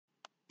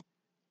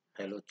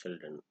Hello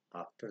children,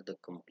 after the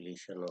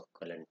completion of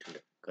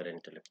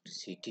current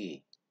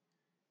electricity,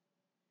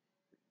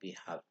 we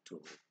have to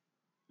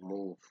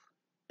move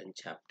in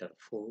chapter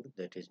 4,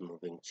 that is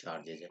moving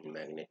charges and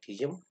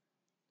magnetism.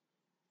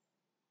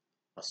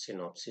 A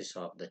synopsis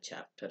of the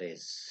chapter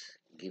is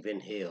given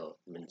here,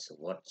 means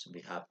what we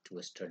have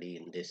to study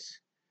in this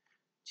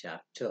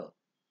chapter.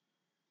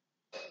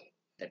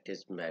 That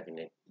is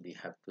we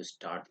have to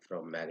start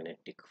from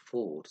magnetic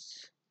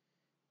force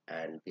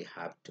and we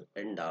have to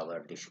end our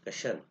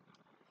discussion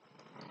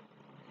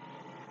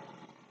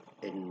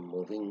in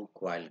moving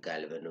coil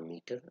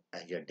galvanometer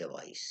as a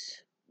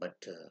device. But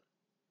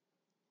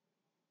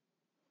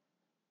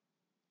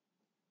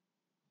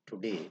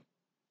today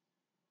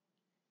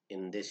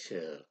in this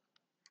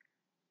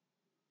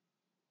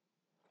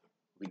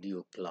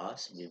video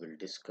class we will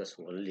discuss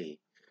only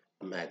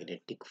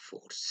magnetic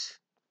force.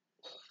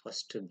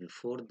 First,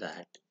 before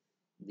that,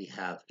 we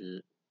have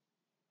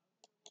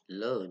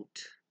learnt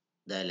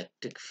the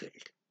electric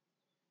field.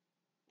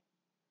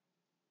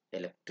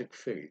 Electric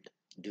field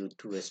due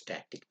to a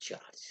static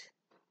charge,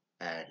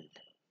 and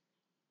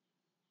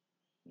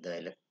the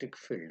electric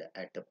field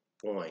at a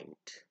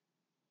point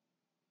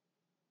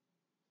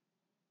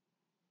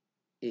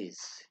is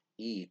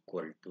E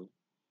equal to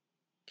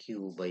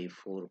Q by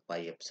 4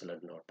 pi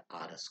epsilon naught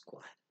R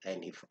square.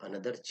 And if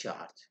another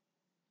charge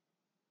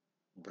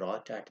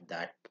brought at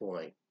that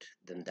point,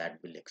 then that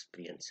will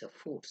experience a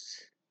force.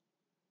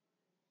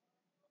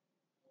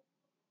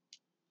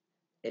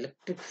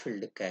 Electric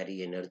field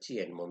carry energy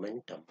and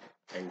momentum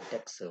and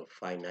takes a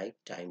finite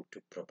time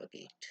to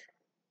propagate.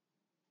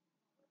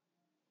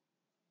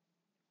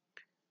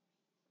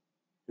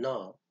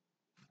 Now,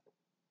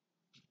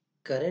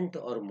 current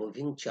or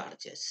moving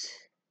charges.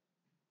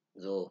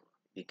 So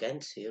we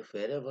can say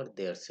wherever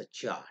there's a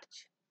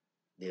charge,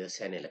 there's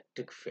an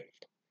electric field.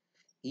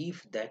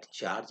 If that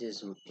charge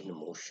is in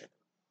motion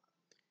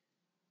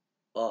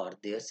or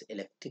there's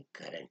electric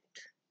current,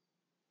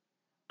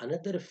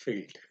 another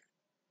field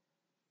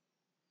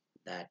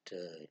that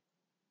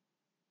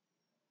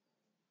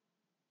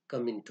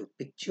come into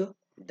picture,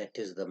 that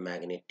is the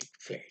magnetic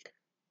field.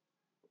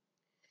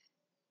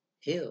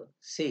 Here,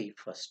 say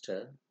first,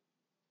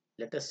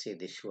 let us say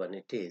this one,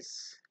 it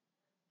is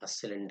a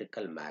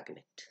cylindrical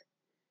magnet.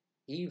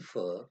 If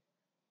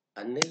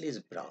a nail is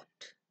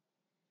brought,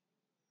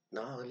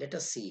 now let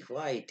us see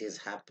why it is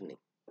happening.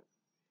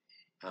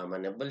 I am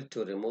unable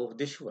to remove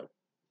this one.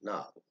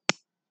 Now,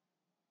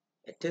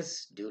 it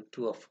is due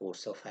to a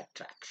force of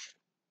attraction.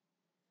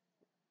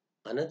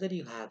 Another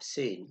you have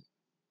seen,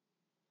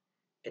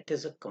 it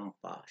is a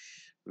compass,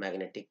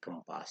 magnetic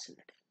compass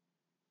needle.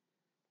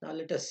 Now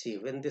let us see,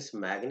 when this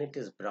magnet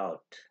is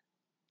brought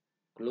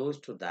close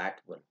to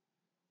that one,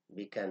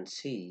 we can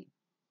see,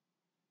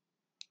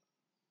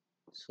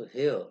 so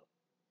here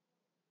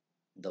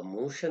the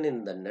motion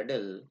in the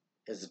needle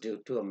is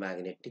due to a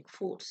magnetic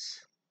force.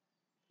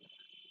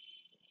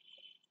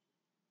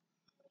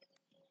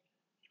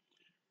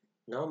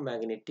 Now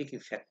magnetic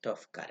effect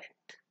of current.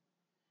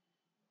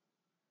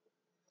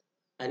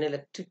 An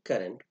electric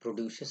current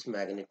produces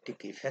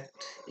magnetic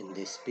effect in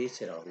the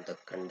space around the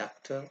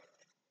conductor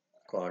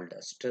called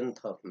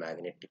strength of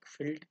magnetic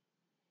field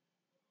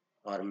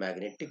or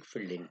magnetic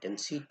field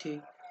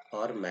intensity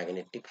or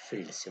magnetic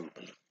field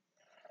simply.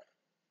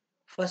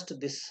 First,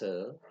 this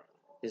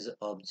is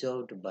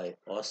observed by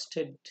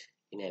Oersted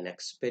in an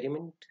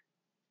experiment.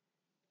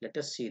 Let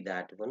us see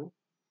that one.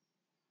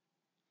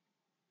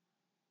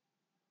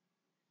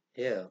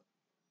 Here,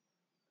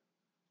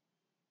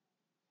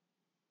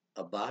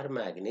 a bar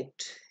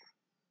magnet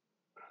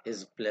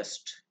is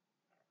placed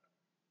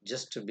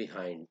just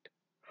behind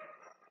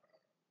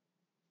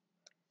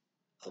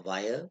a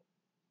wire.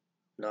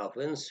 Now,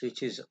 when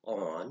switch is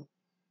on,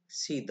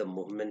 see the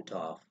movement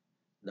of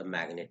the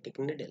magnetic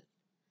needle.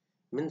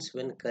 Means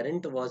when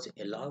current was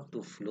allowed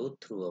to flow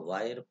through a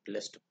wire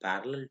placed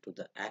parallel to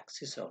the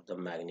axis of the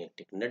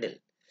magnetic needle,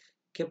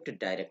 kept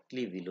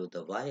directly below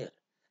the wire,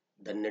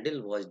 the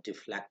needle was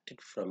deflected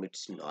from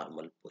its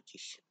normal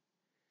position.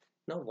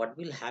 Now what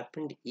will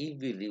happen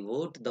if we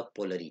revert the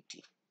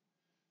polarity?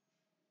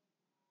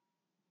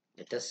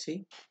 Let us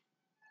see.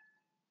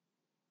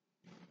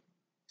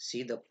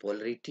 See the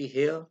polarity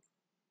here.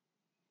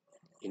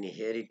 In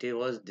here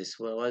this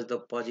was the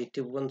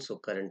positive one, so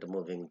current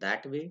moving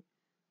that way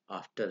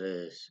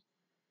after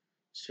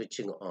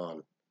switching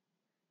on.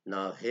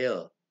 Now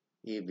here,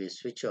 if we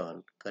switch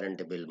on,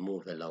 current will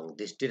move along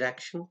this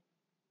direction.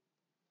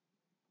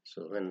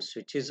 So when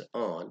switch is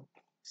on,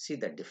 see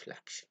the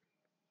deflection.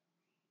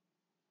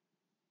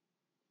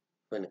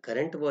 When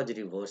current was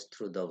reversed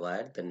through the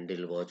wire, the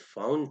needle was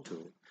found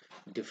to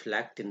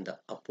deflect in the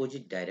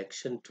opposite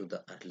direction to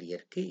the earlier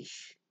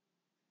case.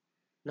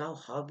 Now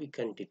how we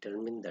can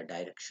determine the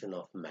direction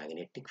of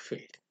magnetic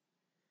field?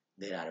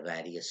 There are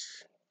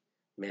various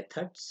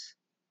methods.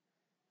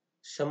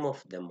 Some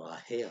of them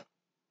are here.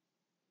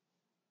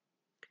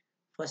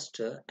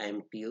 First,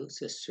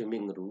 Ampere's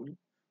swimming rule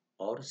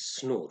or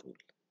snow rule.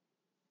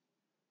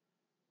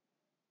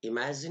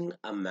 Imagine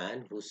a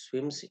man who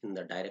swims in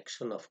the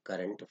direction of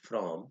current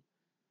from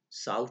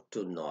south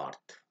to north,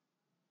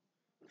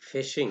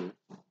 fishing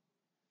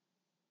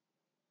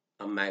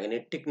a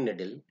magnetic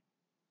needle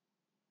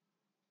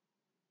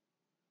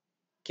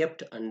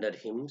kept under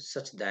him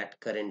such that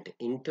current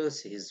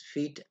enters his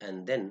feet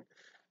and then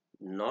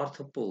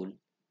north pole.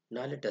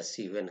 Now let us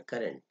see when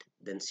current,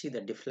 then see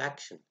the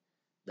deflection.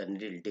 The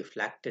needle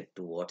deflected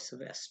towards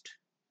west.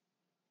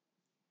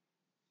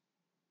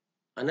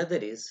 Another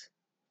is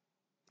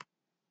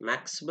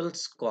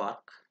Maxwell's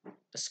cork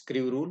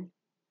screw rule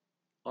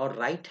or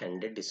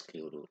right-handed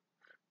screw rule.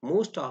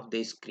 Most of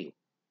the screw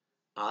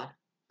are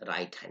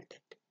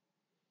right-handed.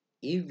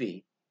 If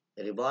we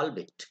revolve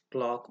it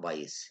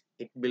clockwise,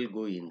 it will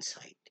go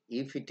inside.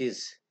 If it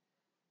is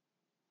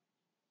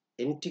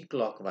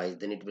anti-clockwise,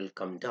 then it will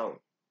come down.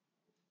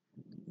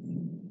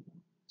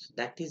 So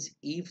that is,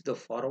 if the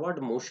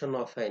forward motion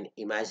of an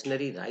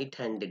imaginary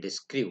right-handed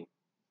screw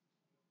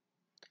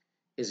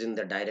is in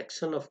the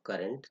direction of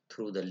current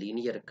through the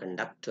linear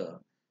conductor,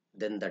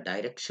 then the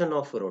direction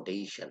of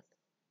rotation.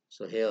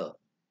 So here,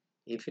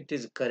 if it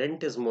is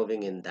current is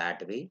moving in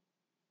that way,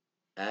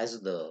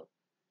 as the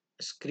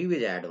screw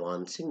is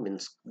advancing,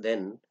 means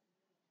then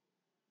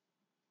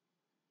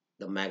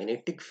the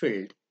magnetic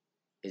field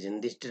is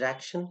in this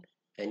direction,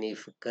 and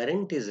if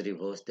current is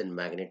reversed, then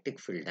magnetic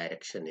field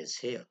direction is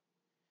here.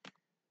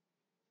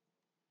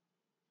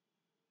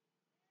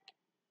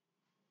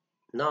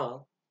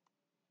 Now,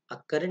 a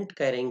current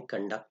carrying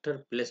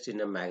conductor placed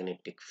in a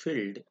magnetic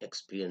field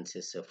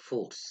experiences a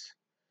force,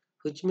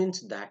 which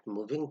means that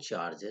moving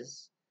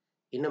charges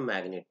in a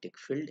magnetic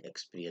field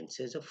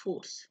experiences a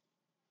force.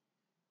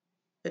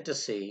 Let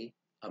us say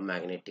a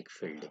magnetic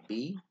field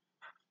B.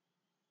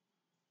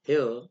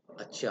 Here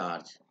a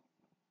charge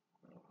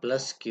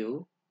plus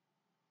Q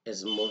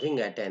is moving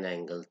at an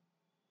angle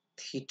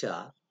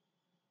theta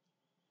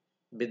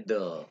with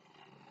the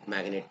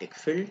magnetic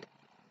field,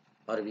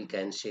 or we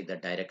can say the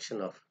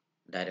direction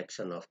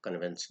of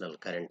conventional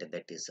current,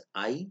 that is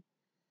I.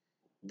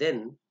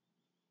 Then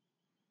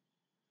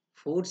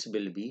force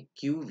will be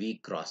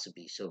QV cross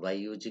B. So by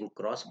using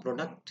cross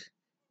product,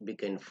 we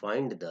can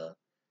find the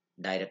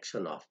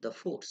direction of the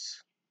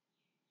force.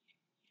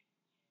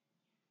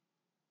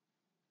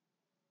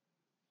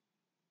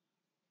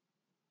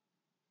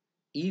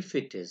 If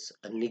it is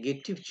a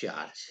negative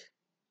charge,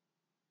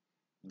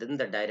 then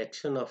the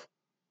direction of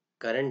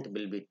current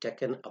will be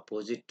taken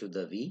opposite to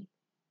the V.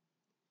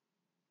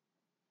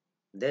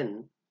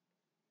 Then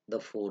the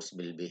force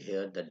will be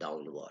here, the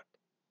downward.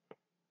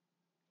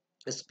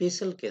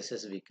 Special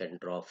cases we can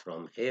draw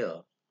from here.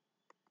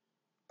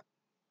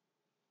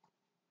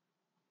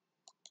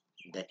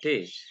 That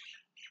is,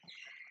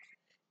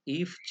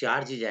 if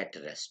charge is at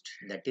rest,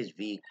 that is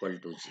V equal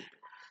to 0,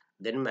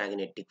 then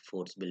magnetic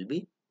force will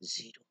be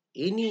 0.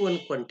 Any one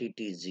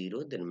quantity is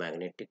 0, then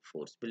magnetic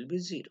force will be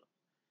 0.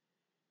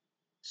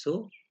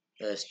 So,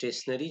 a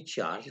stationary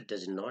charge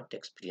does not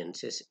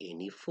experiences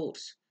any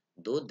force,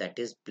 though that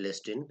is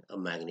placed in a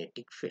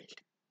magnetic field.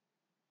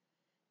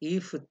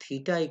 If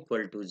theta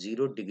equal to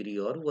 0 degree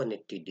or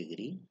 180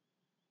 degree,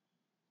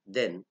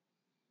 then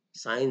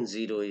sine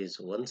 0 is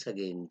once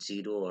again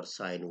 0, or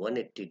sine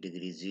 180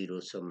 degree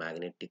 0, so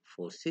magnetic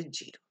force is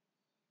 0.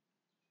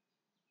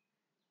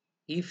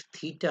 If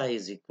theta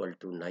is equal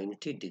to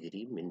 90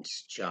 degree,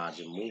 means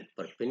charge move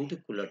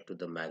perpendicular to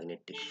the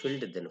magnetic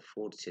field, then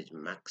force is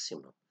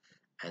maximum,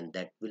 and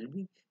that will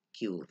be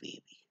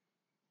QVB.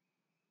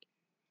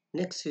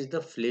 Next is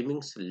the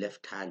Fleming's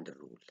left hand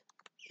rule.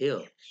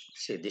 Here,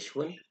 say this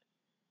one.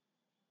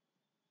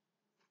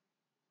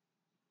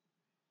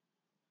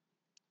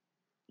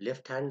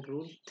 Left hand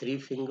rule, 3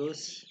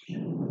 fingers,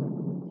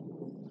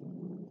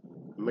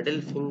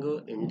 middle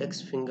finger,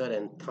 index finger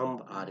and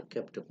thumb are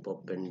kept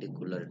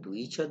perpendicular to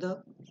each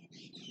other.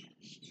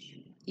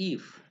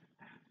 If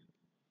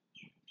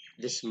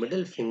this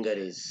middle finger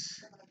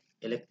is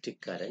electric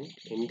current,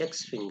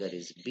 index finger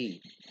is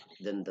B,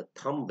 then the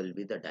thumb will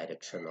be the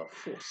direction of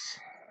force.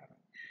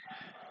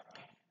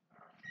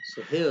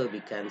 So here we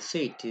can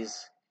say it is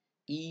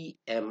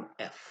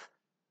EMF.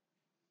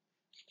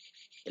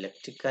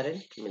 Electric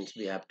current means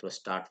we have to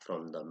start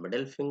from the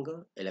middle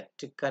finger,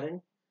 electric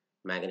current,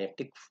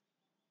 magnetic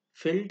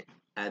field,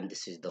 and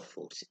this is the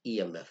force,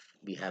 EMF,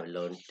 we have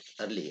learned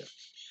earlier.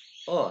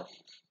 Or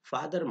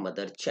father,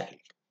 mother, child.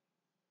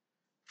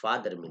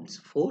 Father means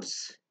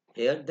force.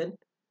 Here then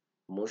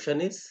motion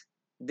is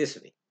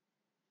this way,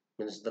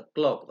 means the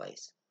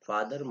clockwise.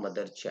 Father,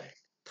 mother, child.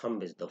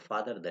 Thumb is the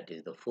father, that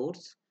is the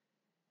force.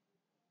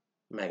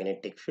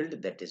 Magnetic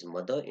field, that is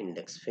mother,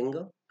 index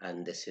finger,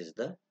 and this is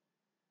the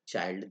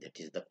child, that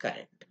is the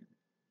current.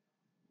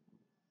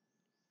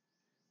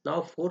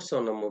 Now force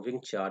on a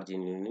moving charge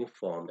in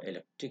uniform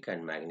electric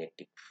and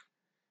magnetic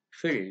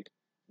field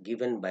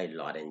given by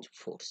Lorentz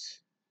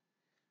force.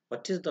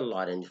 What is the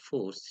Lorentz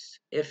force?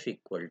 F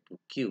equal to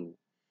Q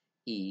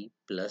E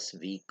plus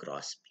V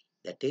cross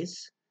B. That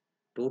is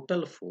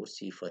total force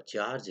if a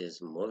charge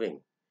is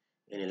moving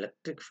in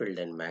electric field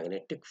and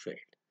magnetic field,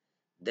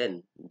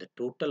 then the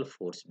total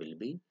force will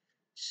be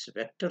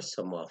vector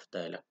sum of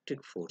the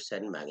electric force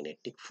and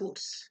magnetic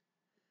force,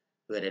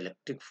 where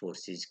electric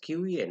force is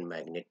QE and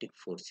magnetic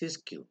force is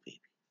QB.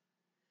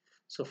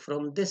 So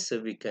from this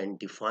we can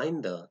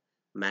define the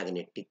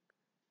magnetic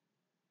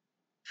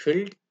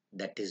field,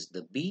 that is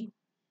the B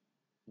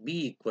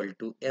equal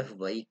to F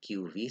by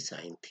QV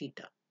sine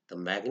theta. The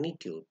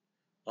magnitude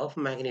of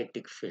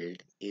magnetic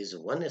field is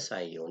 1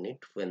 SI unit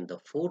when the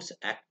force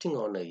acting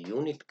on a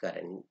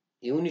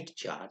unit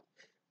charge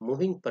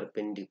moving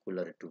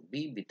perpendicular to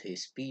B with a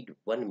speed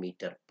 1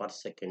 meter per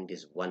second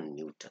is 1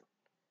 Newton.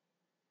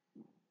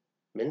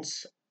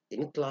 Means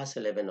in class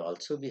 11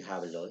 also we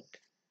have learned.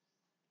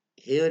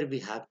 Here we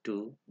have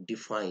to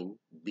define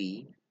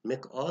B,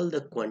 make all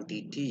the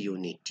quantity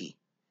unity.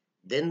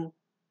 Then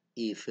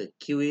if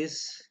Q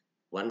is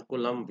 1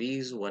 coulomb, V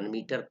is 1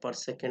 meter per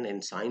second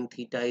and sine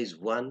theta is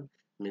 1,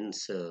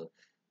 means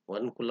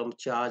 1 coulomb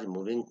charge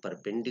moving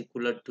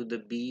perpendicular to the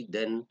B,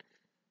 then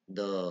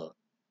the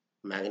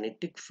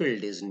magnetic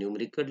field is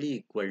numerically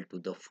equal to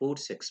the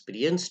force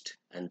experienced,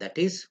 and that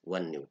is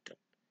 1 Newton.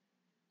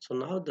 So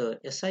now the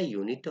SI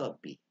unit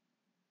of B,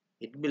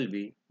 it will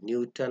be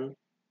Newton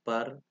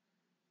per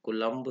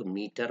coulomb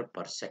meter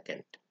per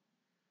second,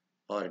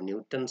 or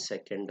Newton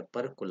second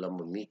per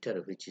coulomb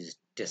meter, which is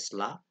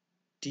Tesla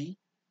T,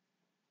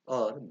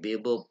 or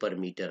Weber per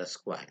meter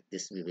square.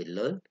 This we will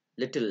learn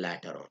little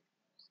later on.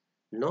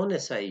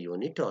 Non-SI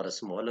unit or a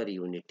smaller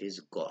unit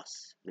is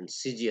Gauss, means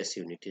CGS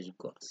unit is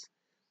Gauss.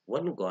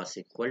 1 Gauss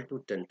equal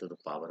to 10 to the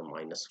power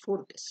minus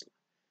 4 Tesla.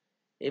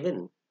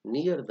 Even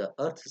near the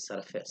Earth's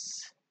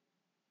surface,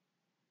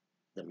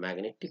 the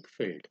magnetic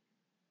field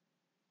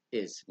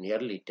is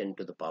nearly 10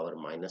 to the power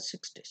minus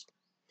 6 Tesla.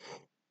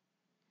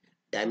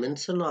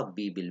 Dimension of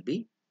B will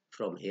be,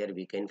 from here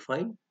we can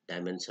find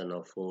dimension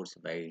of force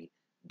by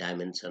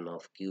dimension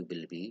of Q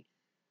will be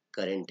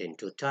current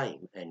into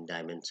time, and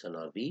dimension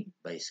of B,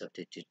 by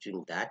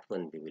substituting that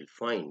one we will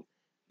find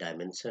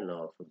dimension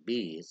of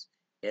B is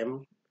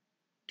m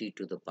t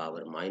to the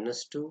power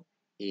minus 2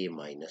 a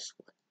minus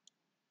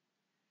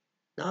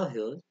 1. Now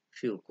here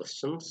few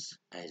questions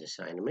as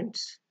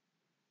assignments.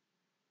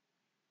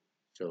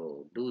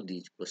 So do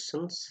these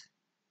questions.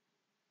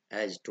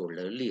 As told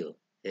earlier,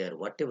 here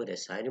whatever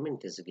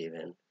assignment is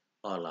given,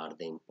 all are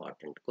the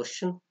important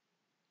question.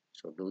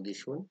 So do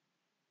this one.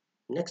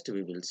 Next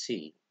we will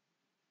see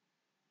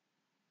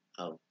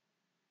a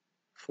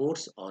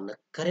force on a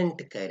current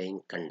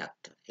carrying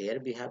conductor. Here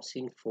we have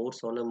seen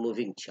force on a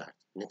moving charge.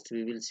 Next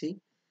we will see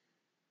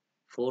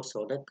force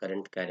on a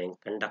current carrying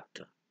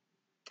conductor.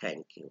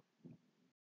 Thank you.